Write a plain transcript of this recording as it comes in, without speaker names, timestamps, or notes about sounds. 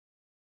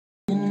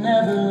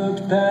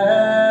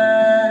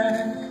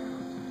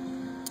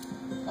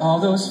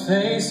those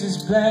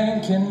faces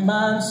blank and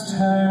minds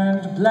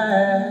turned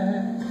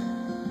black.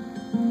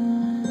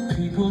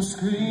 People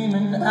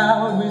screaming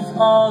out with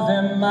all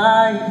their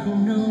might, who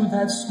knew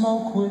that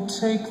smoke would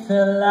take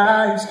their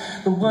lives.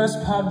 The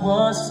worst part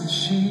was that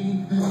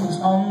she was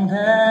on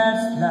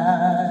that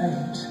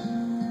flight.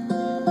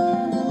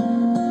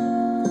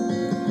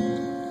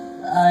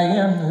 I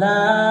am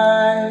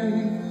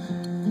life,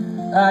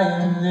 I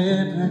am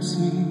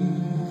liberty,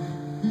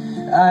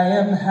 I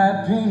am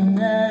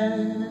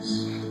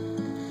happiness,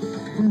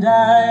 and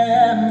I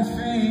am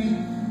free.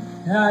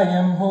 I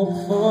am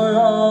hope for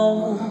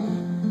all.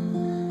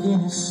 In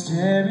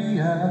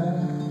hysteria,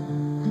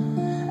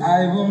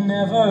 I will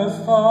never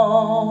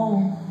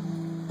fall.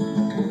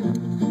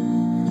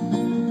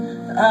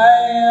 I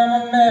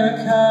am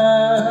America.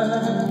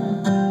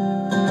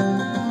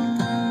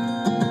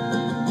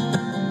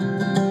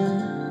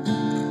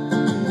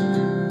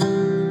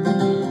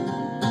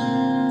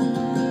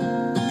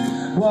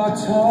 Walked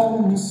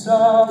home and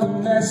saw the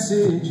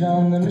message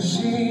on the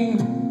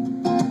machine.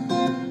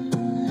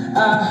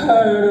 I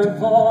heard her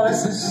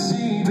voice as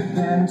she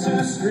began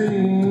to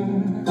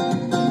scream.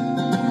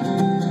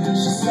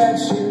 She said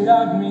she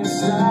loved me and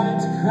started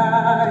to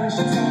cry.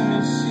 She told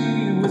me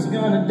she was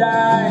gonna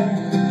die.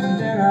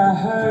 Then I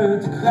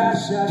heard the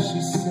crash as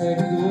she said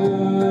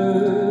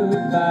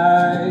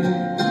goodbye.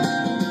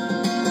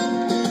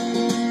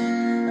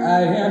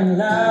 I am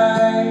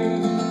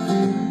life,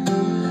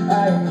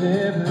 I am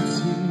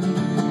liberty,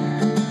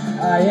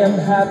 I am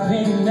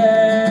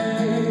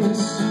happiness,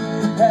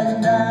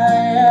 and I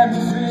am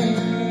free.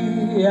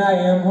 I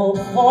am hope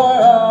for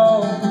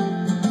all.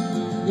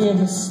 In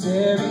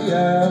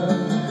hysteria,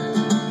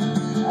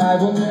 I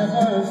will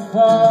never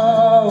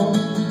fall.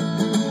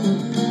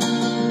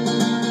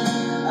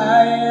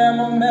 I am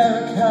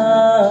America.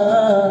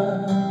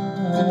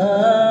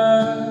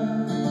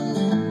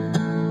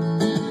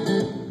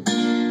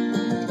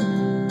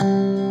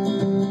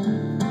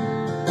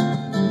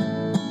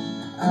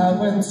 I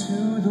went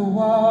to the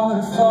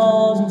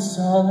waterfalls and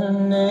saw her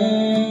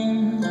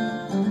name.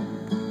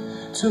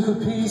 Took a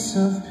piece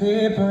of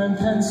paper and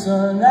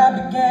pencil and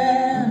I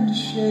began to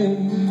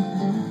shade.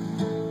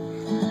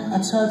 I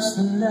touched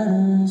the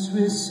letters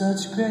with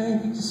such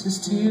grace as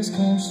tears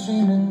came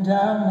streaming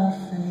down my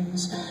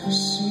face.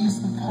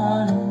 She's the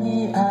part of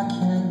me I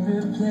can't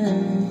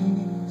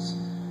replace.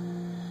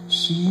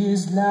 She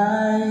is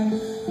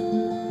life,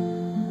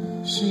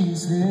 she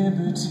is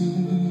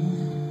liberty,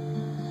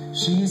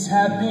 she is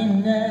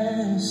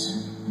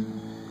happiness,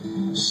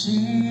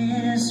 she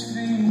is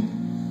free.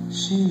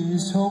 She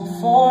is hope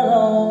for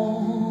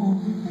all.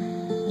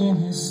 In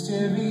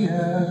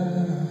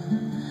hysteria,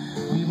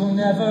 we will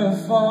never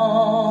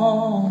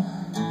fall.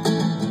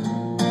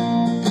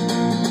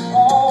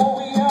 Oh,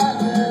 we are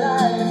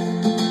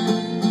life,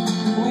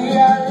 we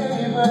are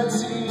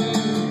liberty,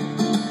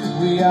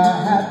 we are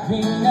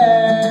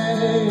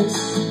happiness,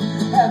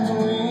 and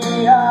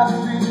we are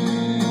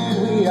free.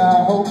 We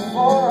are hope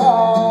for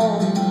all.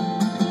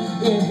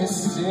 In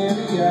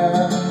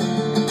hysteria,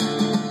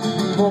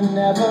 will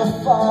never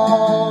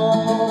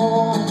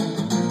fall.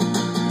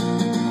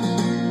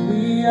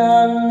 We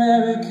are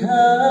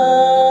America.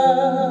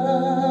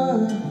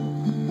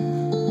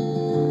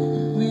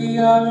 We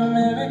are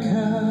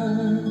America.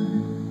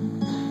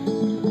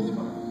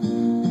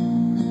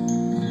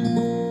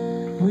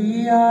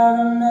 We are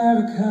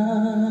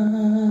America.